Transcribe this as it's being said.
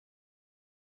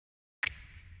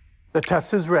The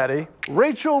test is ready.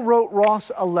 Rachel wrote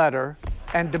Ross a letter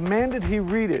and demanded he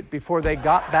read it before they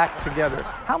got back together.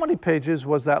 How many pages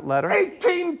was that letter?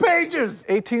 18 pages!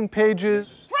 18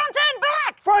 pages. Front and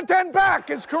back! Front and back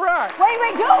is correct. Wait,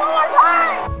 do it one more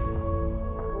time!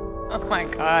 Oh my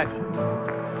God.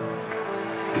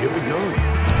 Here we go.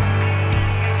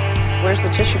 Where's the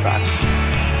tissue box?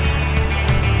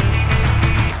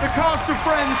 The cast of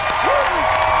Friends.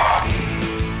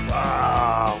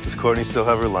 Wow. Does Courtney still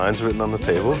have her lines written on the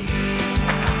table?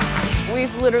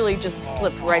 We've literally just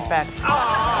slipped right back.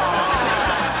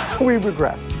 We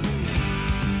regress.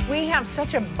 We have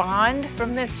such a bond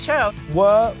from this show.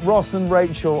 Were Ross and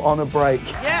Rachel on a break?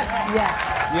 Yes.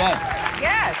 Yes. Yes.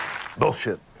 Yes.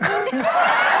 Bullshit.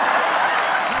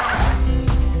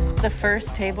 The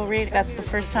first table read, that's the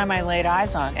first time I laid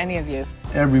eyes on any of you.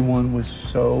 Everyone was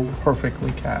so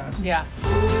perfectly cast. Yeah.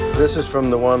 This is from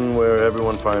the one where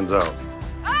everyone finds out.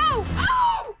 Oh!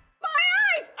 Oh! My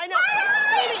eyes! I know.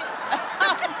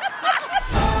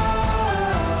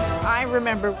 I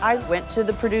remember I went to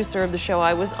the producer of the show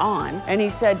I was on, and he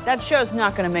said, that show's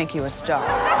not going to make you a star.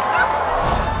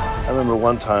 I remember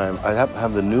one time I happened to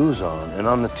have the news on, and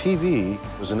on the TV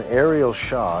was an aerial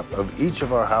shot of each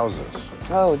of our houses.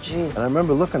 Oh, jeez. And I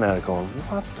remember looking at it going,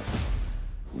 what the?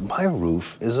 My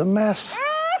roof is a mess.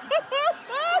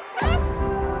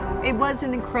 It was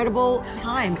an incredible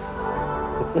time.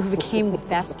 We became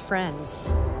best friends.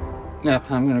 Yeah,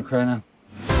 I'm gonna cry now.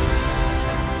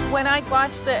 When I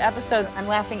watch the episodes, I'm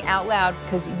laughing out loud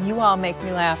because you all make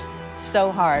me laugh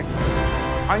so hard.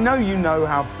 I know you know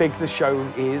how big the show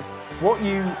is. What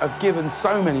you have given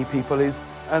so many people is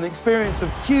an experience of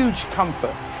huge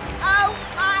comfort. Oh,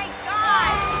 my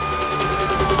God!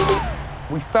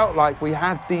 We felt like we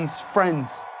had these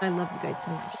friends. I love you guys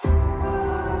so much.